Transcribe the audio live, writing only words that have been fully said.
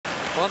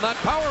on that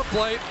power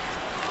play,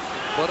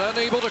 but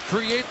unable to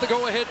create the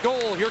go-ahead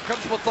goal. Here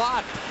comes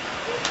Mathot,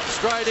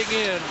 striding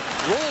in,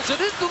 rolls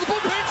it into the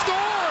blue paint,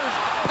 scores!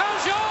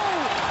 Pageau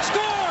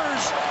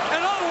scores,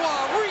 and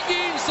Ottawa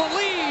regains the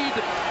lead.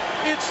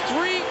 It's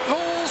 3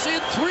 goals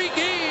in 3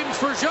 games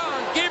for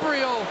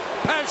Jean-Gabriel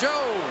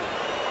Pageau.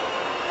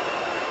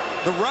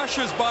 The rush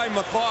is by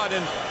Mathot,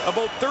 and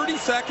about 30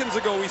 seconds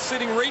ago, he's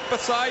sitting right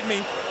beside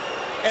me,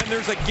 and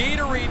there's a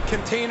Gatorade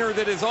container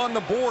that is on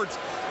the boards,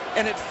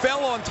 and it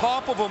fell on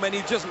top of him, and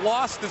he just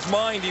lost his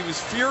mind. He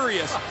was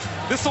furious.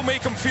 This will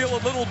make him feel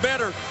a little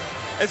better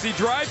as he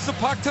drives the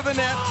puck to the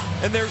net,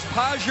 and there's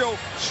Pageau,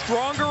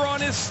 stronger on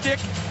his stick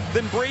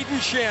than Braden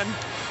Shen.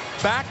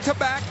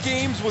 Back-to-back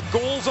games with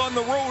goals on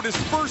the road, his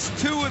first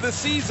 2 of the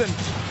season,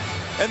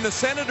 and the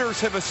Senators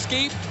have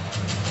escaped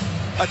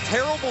a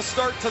terrible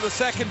start to the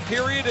second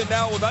period, and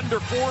now with under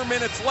 4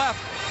 minutes left,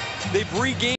 they've regained